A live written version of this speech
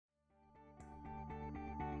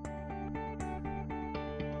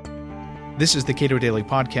This is the Cato Daily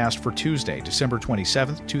Podcast for Tuesday, December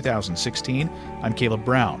 27th, 2016. I'm Caleb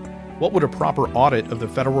Brown. What would a proper audit of the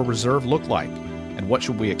Federal Reserve look like? And what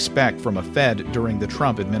should we expect from a Fed during the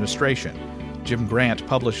Trump administration? Jim Grant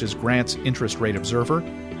publishes Grant's Interest Rate Observer.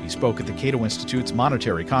 He spoke at the Cato Institute's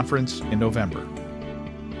Monetary Conference in November.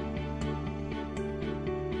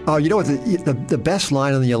 The best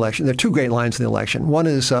line in the election, there are two great lines in the election. One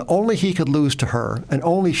is, only he could lose to her, and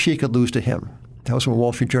only she could lose to him. That was from a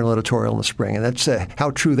Wall Street Journal editorial in the spring, and that's how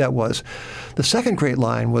true that was. The second great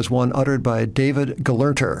line was one uttered by David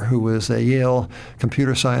Gelernter, who was a Yale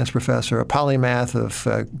computer science professor, a polymath of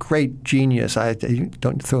great genius. I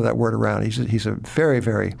don't throw that word around. He's a very,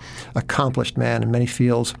 very accomplished man in many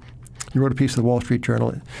fields. He wrote a piece in the Wall Street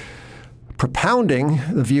Journal propounding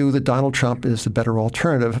the view that Donald Trump is the better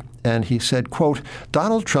alternative. And he said, quote,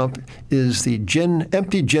 Donald Trump is the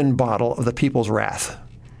empty gin bottle of the people's wrath.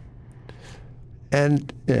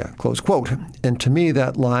 And close quote. And to me,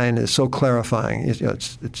 that line is so clarifying.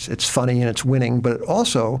 It's funny and it's winning, but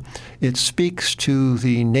it speaks to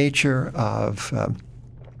the nature of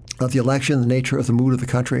the election, the nature of the mood of the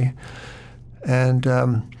country, and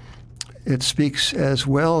it speaks as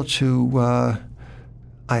well to,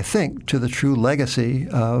 I think, to the true legacy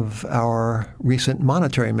of our recent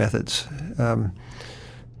monetary methods.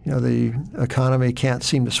 The economy can't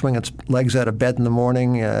seem to swing its legs out of bed in the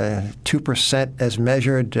morning. 2% as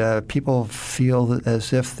measured. People feel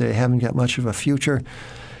as if they haven't got much of a future.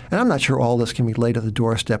 And I'm not sure all this can be laid at the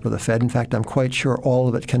doorstep of the Fed. In fact, I'm quite sure all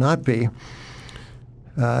of it cannot be.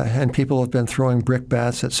 And people have been throwing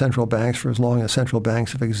brickbats at central banks for as long as central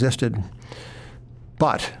banks have existed.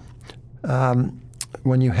 But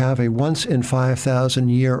when you have a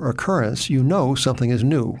once-in-5,000-year occurrence, you know something is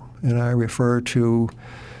new. And I refer to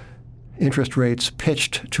interest rates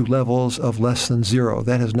pitched to levels of less than zero.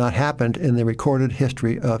 That has not happened in the recorded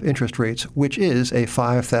history of interest rates, which is a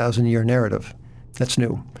 5,000-year narrative. That's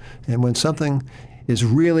new. And when something is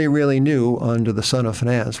really, really new under the sun of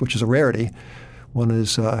finance, which is a rarity, one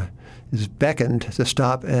is beckoned to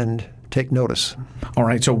stop and take notice. All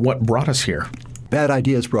right, so what brought us here? Bad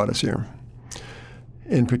ideas brought us here.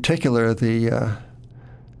 In particular, the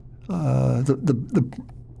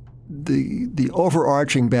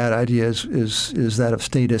overarching bad idea is that of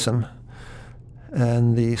statism,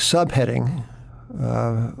 and the subheading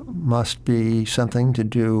must be something to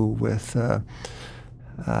do with the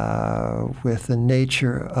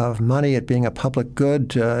nature of money, it being a public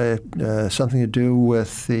good, something to do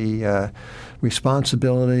with the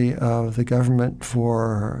responsibility of the government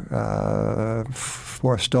for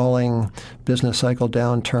forestalling business cycle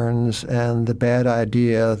downturns, and the bad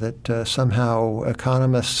idea that somehow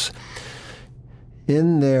economists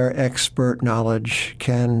in their expert knowledge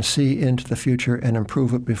can see into the future and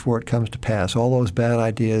improve it before it comes to pass. All those bad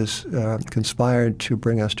ideas conspired to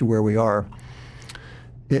bring us to where we are.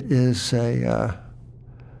 It is there's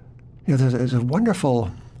a wonderful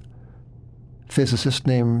physicist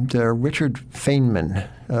named Richard Feynman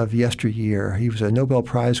of yesteryear. He was a Nobel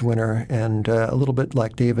Prize winner and a little bit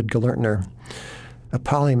like David Gelernter, a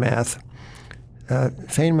polymath.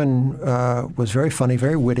 Feynman was very funny,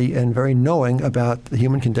 very witty, and very knowing about the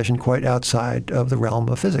human condition quite outside of the realm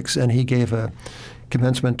of physics. And he gave a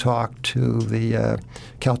commencement talk to the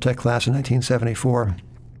Caltech class in 1974.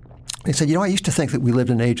 He said, I used to think that we lived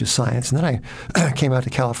in an age of science, and then I came out to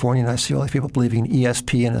California, and I see all these people believing in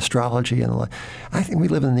ESP and astrology, and I think we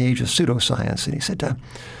live in the age of pseudoscience. And he said,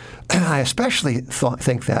 I especially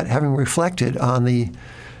think that, having reflected on the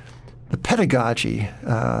pedagogy,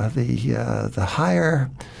 the higher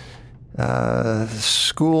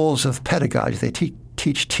schools of pedagogy. They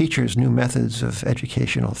teach teachers new methods of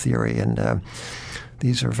educational theory, and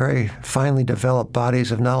these are very finely developed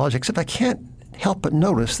bodies of knowledge, except I can't help but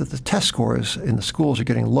notice that the test scores in the schools are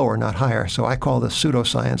getting lower, not higher. So I call this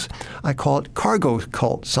pseudoscience. I call it cargo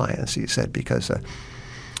cult science, he said, because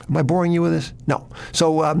am I boring you with this? No.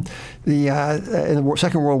 So in the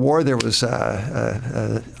Second World War, there was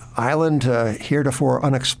an island heretofore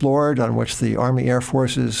unexplored on which the Army Air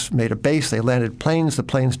Forces made a base. They landed planes. The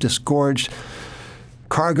planes disgorged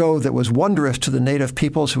cargo that was wondrous to the native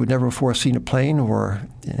peoples who had never before seen a plane or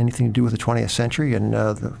anything to do with the 20th century. And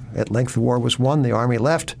at length the war was won. The Army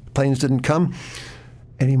left. Planes didn't come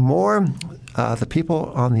anymore. The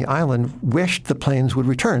people on the island wished the planes would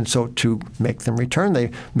return. So to make them return,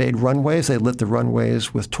 they made runways. They lit the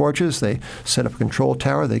runways with torches. They set up a control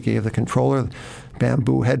tower. They gave the controller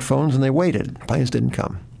bamboo headphones, and they waited. Planes didn't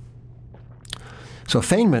come. So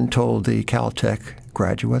Feynman told the Caltech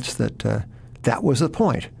graduates that that was the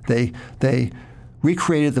point. They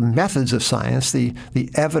recreated the methods of science, the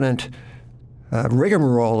evident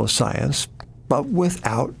rigmarole of science, but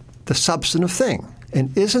without the substantive thing.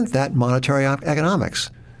 And isn't that monetary economics?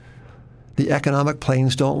 The economic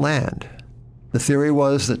planes don't land. The theory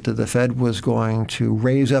was that the Fed was going to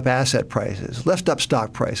raise up asset prices, lift up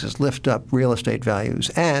stock prices, lift up real estate values,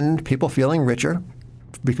 and people feeling richer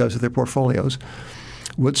because of their portfolios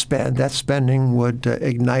would spend. That spending would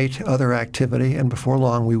ignite other activity, and before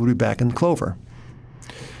long we would be back in clover.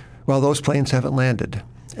 Well, those planes haven't landed.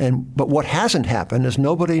 But what hasn't happened is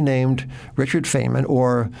nobody named Richard Feynman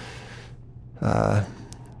or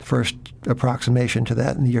first approximation to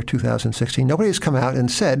that in the year 2016. Nobody has come out and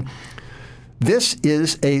said, this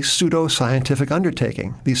is a pseudo-scientific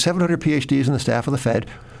undertaking. These 700 PhDs in the staff of the Fed,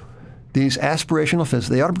 these aspirational physicists,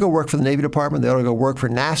 they ought to go work for the Navy Department, they ought to go work for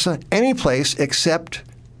NASA, any place except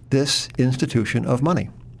this institution of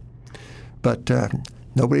money. But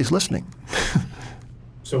nobody's listening.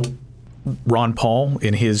 So Ron Paul,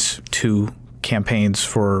 in his 2 campaigns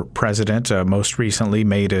for president, most recently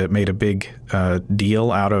made a big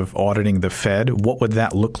deal out of auditing the Fed. What would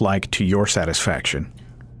that look like to your satisfaction?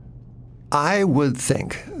 I would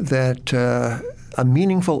think that a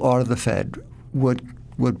meaningful audit of the Fed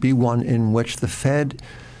would be one in which the Fed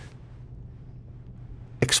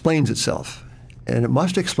explains itself. And it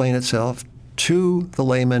must explain itself to the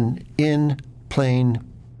layman in plain,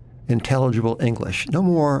 intelligible English. No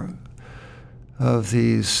more of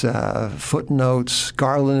these footnotes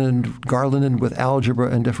garlanded with algebra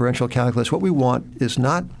and differential calculus. What we want is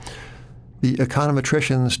not the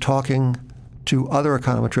econometricians talking to other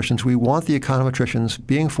econometricians. We want the econometricians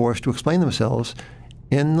being forced to explain themselves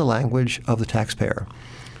in the language of the taxpayer.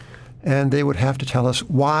 And they would have to tell us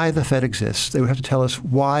why the Fed exists. They would have to tell us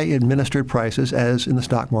why administered prices, as in the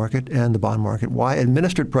stock market and the bond market, why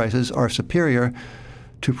administered prices are superior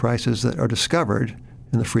to prices that are discovered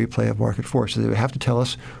in the free play of market forces. They would have to tell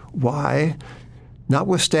us why,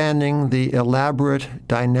 notwithstanding the elaborate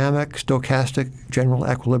dynamic stochastic general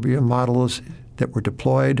equilibrium models that were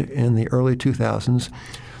deployed in the early 2000s,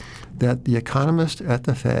 that the economists at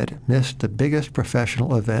the Fed missed the biggest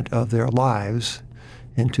professional event of their lives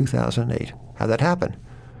in 2008. How'd that happen?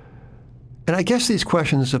 And I guess these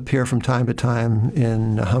questions appear from time to time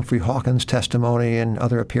in Humphrey Hawkins' testimony and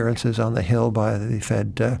other appearances on the Hill by the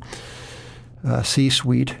Fed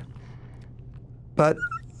C-suite. But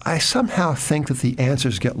I somehow think that the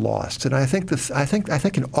answers get lost, and I think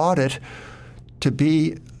an audit to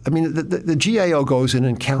be. I mean, the GAO goes in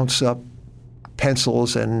and counts up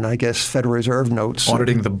pencils and, I guess, Federal Reserve notes.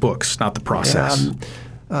 Auditing the books, not the process.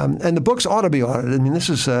 And the books ought to be audited. I mean, it's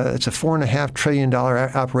a $4.5 trillion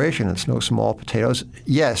operation. It's no small potatoes.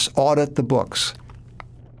 Yes, audit the books.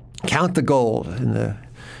 Count the gold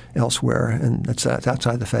elsewhere, and that's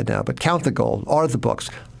outside the Fed now. But count the gold, audit the books.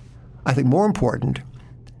 I think more important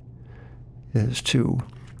is to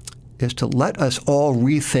let us all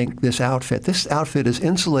rethink this outfit. This outfit is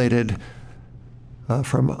insulated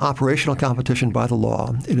from operational competition by the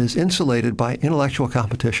law. It is insulated by intellectual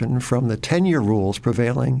competition from the tenure rules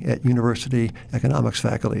prevailing at university economics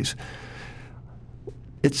faculties.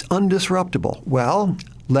 It's undisruptible. Well,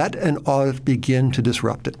 let an audit begin to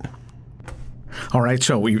disrupt it. All right.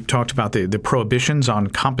 So we talked about the prohibitions on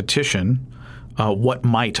competition. What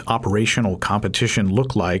might operational competition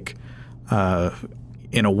look like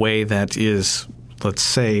in a way that is, let's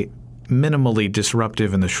say, minimally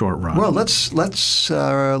disruptive in the short run? Well, let's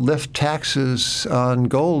lift taxes on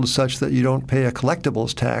gold such that you don't pay a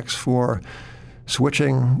collectibles tax for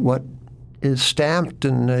switching what is stamped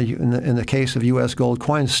in the case of U.S. gold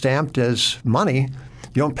coins, stamped as money.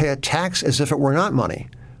 You don't pay a tax as if it were not money.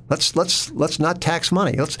 Let's not tax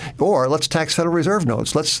money. Let's tax Federal Reserve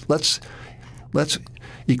notes. Let's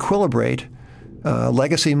equilibrate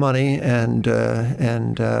legacy money and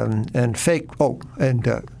fake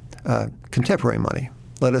contemporary money.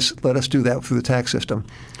 Let us do that through the tax system.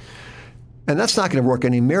 And that's not going to work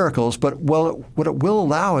any miracles, but what it will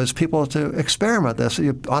allow is people to experiment this.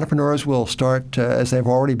 Entrepreneurs will start, as they've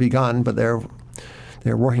already begun, but they're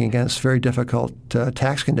working against very difficult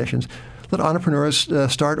tax conditions. Let entrepreneurs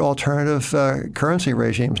start alternative currency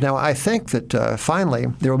regimes. Now, I think that finally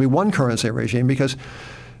there will be one currency regime because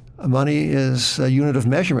money is a unit of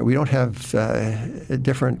measurement. We don't have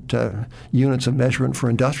different units of measurement for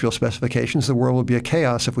industrial specifications. The world would be a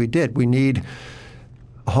chaos if we did. We need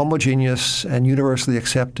a homogeneous and universally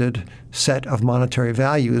accepted set of monetary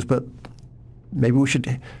values, but maybe we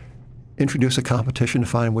should introduce a competition to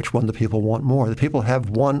find which one the people want more. The people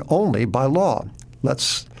have one only by law.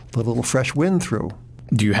 Let's let a little fresh wind through.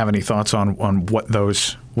 Do you have any thoughts on what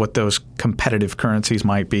those competitive currencies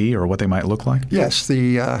might be or what they might look like? Yes,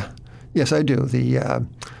 yes, I do.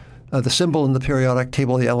 The symbol in the periodic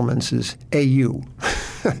table of the elements is AU.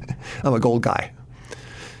 I'm a gold guy.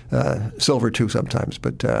 Silver too sometimes,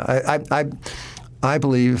 but I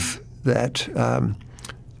believe that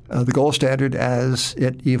the gold standard, as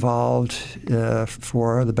it evolved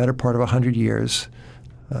for the better part of 100 years,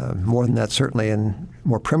 more than that certainly in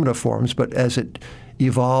more primitive forms, but as it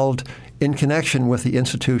evolved in connection with the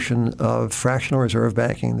institution of fractional reserve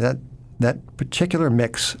banking, that particular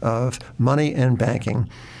mix of money and banking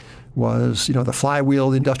was, the flywheel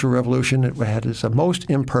of the Industrial Revolution. It had its most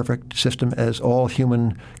imperfect system, as all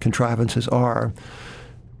human contrivances are.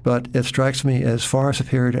 But it strikes me as far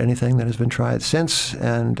superior to anything that has been tried since.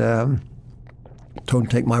 And don't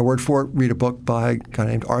take my word for it. Read a book by a guy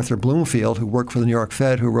named Arthur Bloomfield, who worked for the New York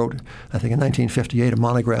Fed, who wrote, I think in 1958, a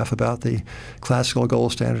monograph about the classical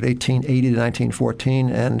gold standard, 1880 to 1914,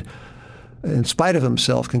 and in spite of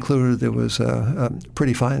himself concluded it was a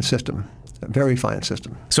pretty fine system. A very fine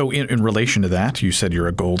system. So in relation to that, you said you're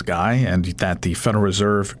a gold guy and that the Federal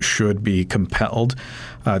Reserve should be compelled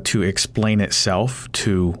to explain itself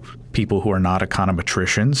to people who are not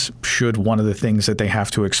econometricians. Should one of the things that they have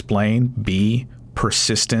to explain be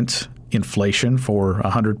persistent inflation for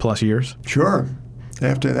 100 plus years? Sure. They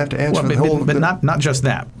have to answer the whole... But not just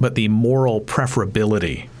that, but the moral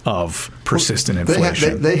preferability of persistent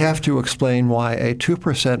inflation. They have to explain why a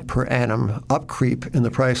 2% per annum upcreep in the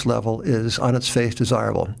price level is on its face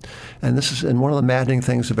desirable. And one of the maddening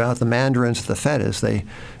things about the mandarins at the Fed is they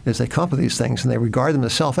come up with these things and they regard them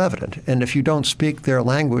as self-evident. And if you don't speak their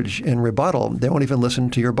language in rebuttal, they won't even listen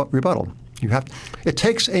to your rebuttal. It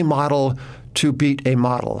takes a model to beat a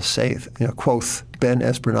model, say, quoth Ben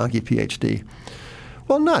S. Bernanke, Ph.D.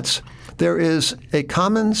 Well, nuts. There is a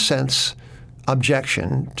common sense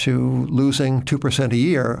objection to losing 2% a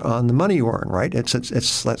year on the money you earn, right?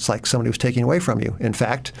 It's like somebody was taking away from you. In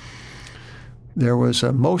fact, there was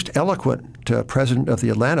a most eloquent president of the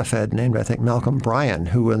Atlanta Fed named, I think, Malcolm Bryan,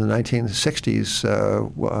 who in the 1960s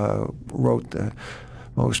wrote the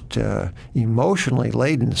most emotionally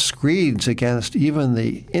laden screeds against even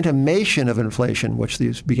the intimation of inflation, which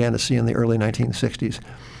these began to see in the early 1960s.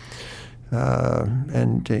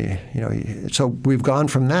 So we've gone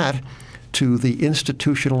from that to the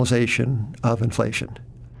institutionalization of inflation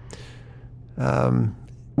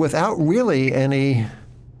without really any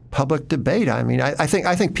public debate. I mean, I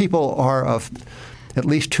think people are of at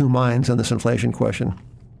least two minds on this inflation question.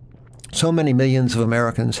 So many millions of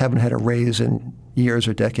Americans haven't had a raise in years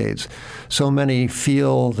or decades. So many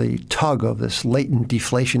feel the tug of this latent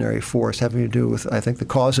deflationary force having to do with, I think, the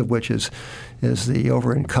cause of which is the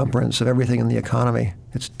over-encumbrance of everything in the economy.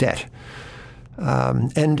 It's debt.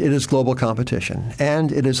 And it is global competition.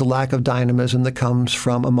 And it is a lack of dynamism that comes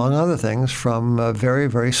from, among other things, from a very,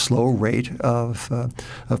 very slow rate of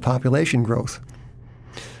population growth.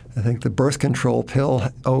 I think the birth control pill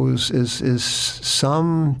is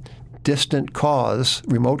some distant cause,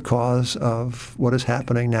 remote cause of what is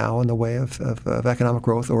happening now in the way of economic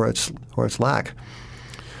growth or its lack.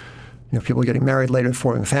 People are getting married later,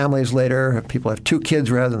 forming families later. People have 2 kids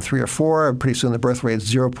rather than 3 or 4. Pretty soon the birth rate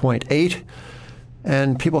is 0.8.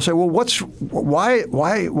 And people say, well,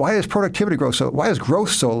 why is productivity growth so? Why is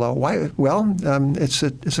growth so low? It's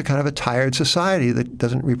a kind of a tired society that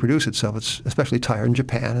doesn't reproduce itself. It's especially tired in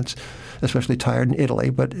Japan. It's especially tired in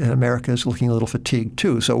Italy. But America is looking a little fatigued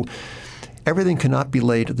too. So everything cannot be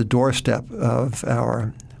laid at the doorstep of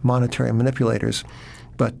our monetary manipulators.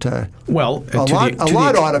 But a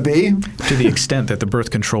lot ought to be. To the extent that the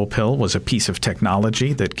birth control pill was a piece of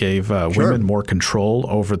technology that gave women more control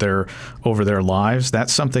over their lives,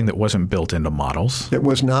 that's something that wasn't built into models. It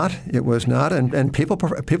was not. And people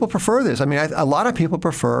prefer this. I mean, a lot of people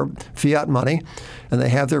prefer fiat money, and they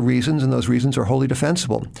have their reasons, and those reasons are wholly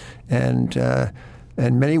defensible. And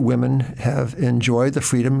many women have enjoyed the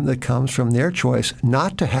freedom that comes from their choice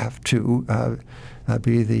not to have to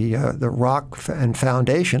be the rock and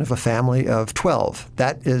foundation of a family of 12.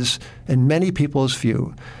 That is, in many people's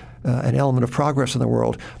view, an element of progress in the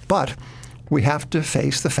world. But we have to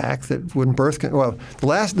face the fact that when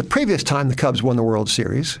the previous time the Cubs won the World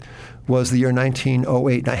Series was the year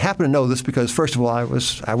 1908. And I happen to know this because, first of all, I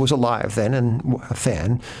was alive then and a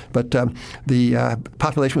fan. But the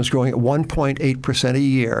population was growing at 1.8% a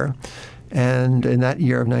year, and in that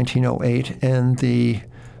year of 1908,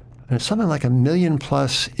 and something like 1 million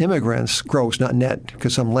plus immigrants, gross, not net,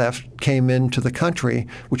 because some left, came into the country,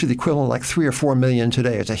 which is the equivalent of like 3 or 4 million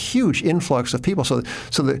today. It's a huge influx of people. So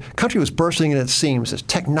the country was bursting at its seams. As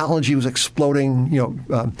technology was exploding,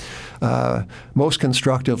 most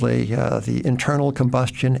constructively. The internal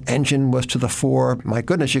combustion engine was to the fore. My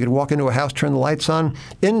goodness, you could walk into a house, turn the lights on,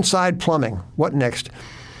 inside plumbing. What next?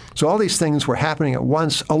 So all these things were happening at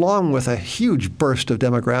once, along with a huge burst of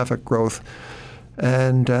demographic growth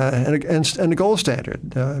and a gold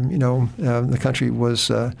standard. The country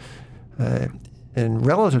was, in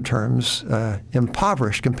relative terms,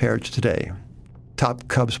 impoverished compared to today. Top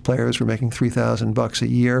Cubs players were making $3,000 a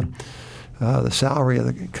year. The salary of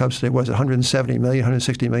the Cubs today was $170 million,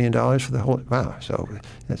 $160 million for the whole. Wow! So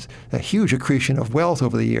it's a huge accretion of wealth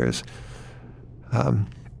over the years.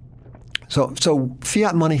 So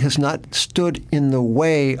fiat money has not stood in the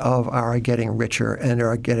way of our getting richer and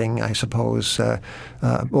our getting, I suppose,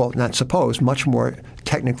 much more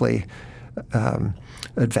technically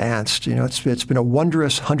advanced. It's been a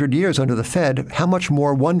wondrous 100 years under the Fed. How much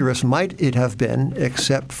more wondrous might it have been,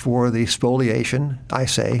 except for the spoliation, I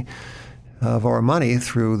say, of our money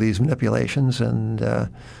through these manipulations? And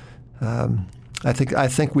I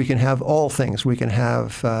think we can have all things. We can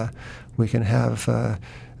have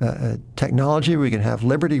technology, we can have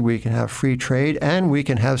liberty, we can have free trade, and we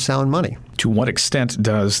can have sound money. To what extent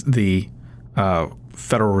does the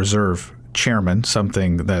Federal Reserve chairman,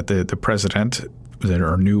 something that the president,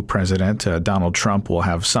 our new president, Donald Trump, will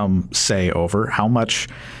have some say over, how much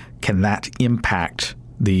can that impact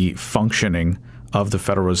the functioning of the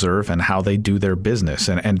Federal Reserve and how they do their business?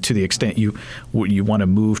 And to the extent you want to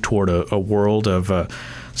move toward a world of a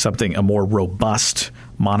more robust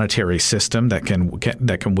monetary system that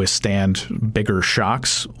can withstand bigger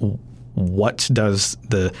shocks, what does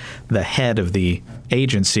the head of the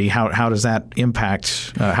agency, how does that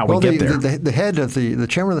impact how we get there? The head of the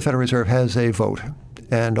chairman of the Federal Reserve has a vote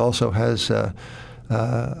and also has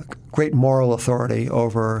great moral authority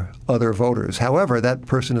over other voters. However, that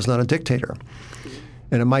person is not a dictator.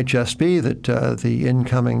 And it might just be that the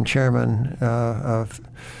incoming chairman of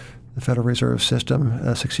the Federal Reserve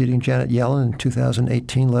System, succeeding Janet Yellen in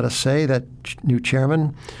 2018, let us say that new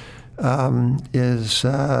chairman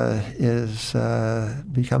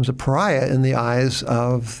becomes a pariah in the eyes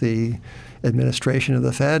of the administration of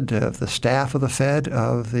the Fed, of the staff of the Fed,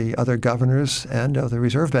 of the other governors, and of the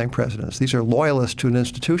Reserve Bank presidents. These are loyalists to an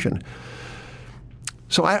institution.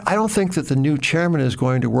 So I don't think that the new chairman is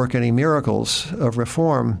going to work any miracles of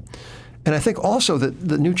reform. And I think also that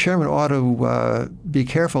the new chairman ought to be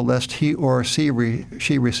careful lest he or she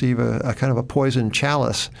receive a kind of a poisoned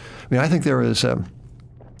chalice. I mean, I think there is a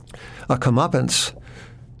comeuppance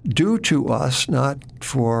due to us, not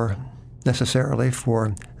necessarily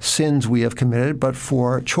for sins we have committed, but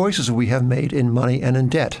for choices we have made in money and in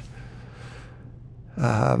debt.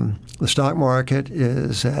 The stock market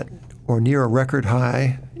is at or near a record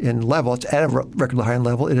high in level. It's at a record high in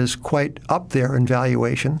level. It is quite up there in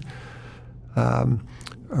valuation.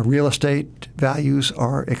 Real estate values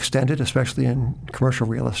are extended, especially in commercial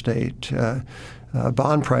real estate.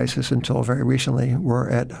 Bond prices until very recently were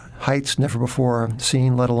at heights never before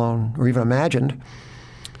seen, let alone or even imagined.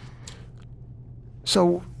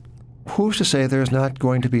 So who's to say there's not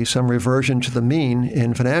going to be some reversion to the mean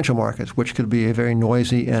in financial markets, which could be a very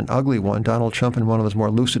noisy and ugly one? Donald Trump, in one of his more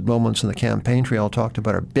lucid moments in the campaign trail, talked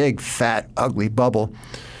about a big, fat, ugly bubble.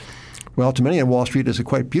 Well, to many on Wall Street, it's a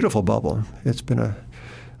quite beautiful bubble. It's been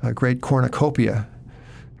a great cornucopia,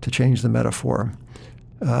 to change the metaphor.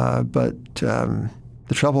 But the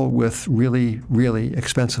trouble with really, really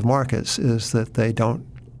expensive markets is that they don't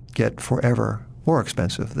get forever more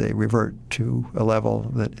expensive. They revert to a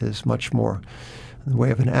level that is much more in the way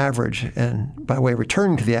of an average. And by way of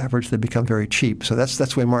returning to the average, they become very cheap. So that's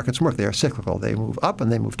the way markets work. They are cyclical. They move up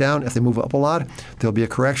and they move down. If they move up a lot, there'll be a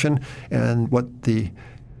correction. And what the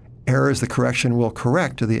errors the correction will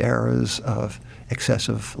correct are the errors of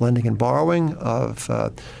excessive lending and borrowing,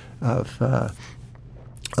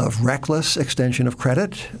 of reckless extension of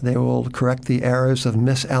credit. They will correct the errors of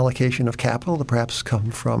misallocation of capital that perhaps come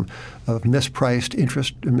from mispriced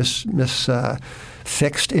interest,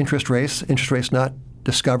 fixed interest rates not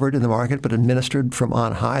discovered in the market but administered from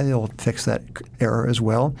on high. They'll fix that error as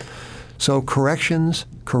well. So corrections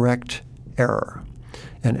correct error.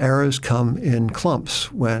 And errors come in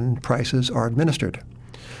clumps when prices are administered.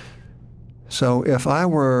 So if I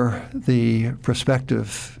were the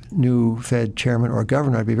prospective new Fed chairman or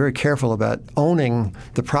governor, I'd be very careful about owning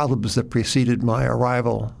the problems that preceded my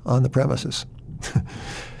arrival on the premises. There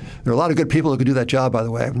are a lot of good people who could do that job, by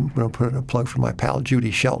the way. I'm going to put in a plug for my pal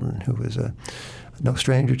Judy Shelton, who is no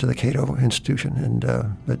stranger to the Cato Institution,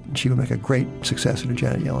 but she would make a great successor to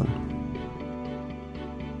Janet Yellen.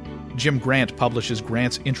 Jim Grant publishes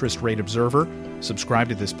Grant's Interest Rate Observer. Subscribe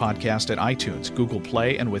to this podcast at iTunes, Google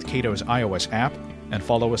Play, and with Cato's iOS app, and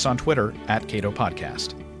follow us on Twitter @Cato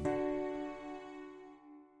Podcast.